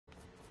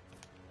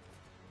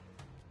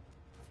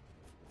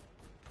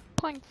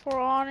playing For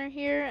Honor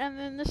here, and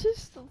then this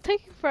is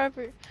taking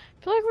forever.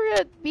 I feel like we're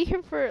gonna be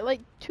here for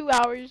like 2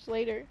 hours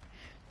later.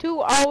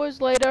 2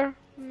 hours later,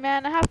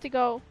 man, I have to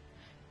go.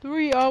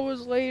 3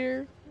 hours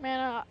later,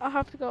 man, I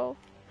have to go.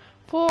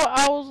 4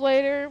 hours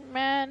later,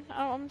 man,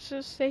 I'm just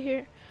gonna stay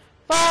here.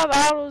 5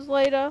 hours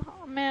later,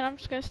 man, I'm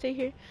just gonna stay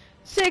here.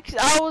 6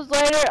 hours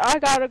later, I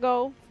gotta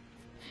go.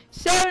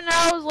 7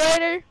 hours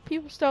later,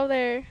 people still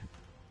there.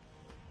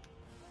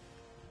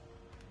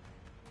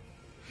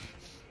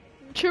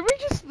 Should we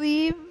just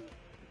leave?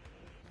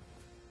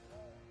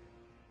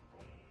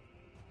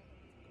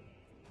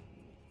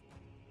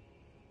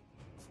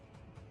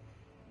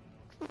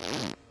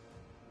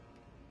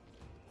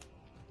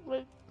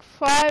 Like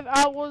 5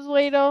 hours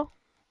later.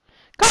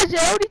 Guys,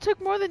 it already took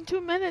more than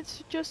 2 minutes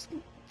to just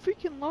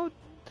freaking load.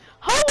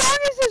 How long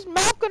is this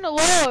map gonna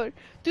load?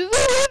 Do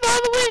they live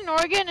all the way in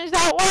Oregon? Is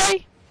that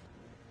why?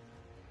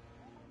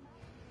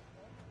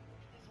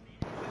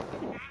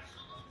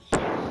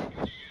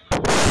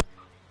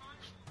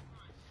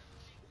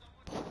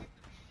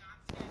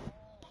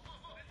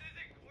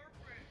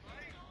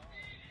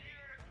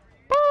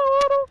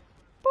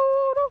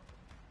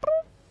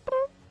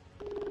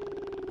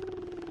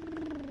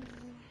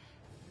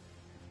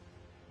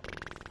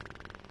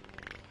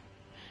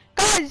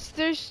 Guys,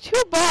 there's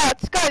 2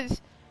 bots.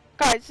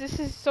 Guys, this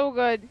is so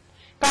good.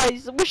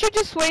 Guys, we should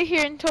just wait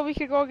here until we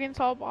can go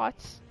against all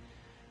bots.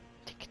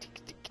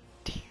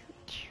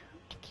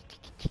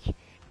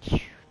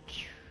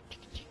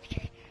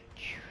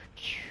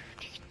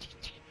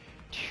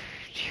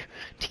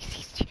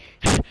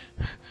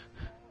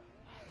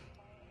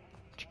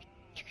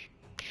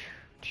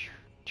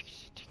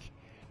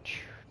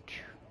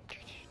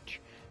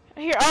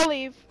 Here, I'll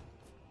leave.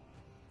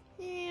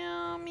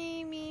 Yeah,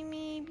 me.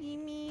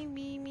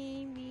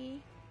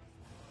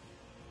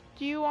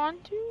 Do you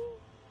want to?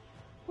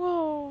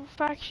 Whoa,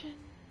 faction.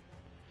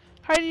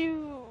 How do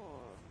you...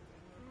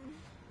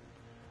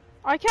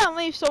 I can't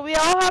leave, so we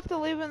all have to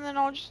leave and then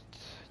I'll just...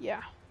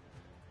 Yeah.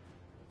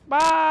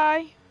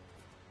 Bye.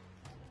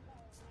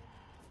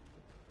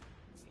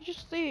 You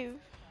just leave.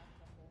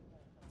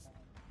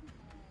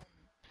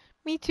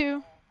 Me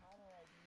too.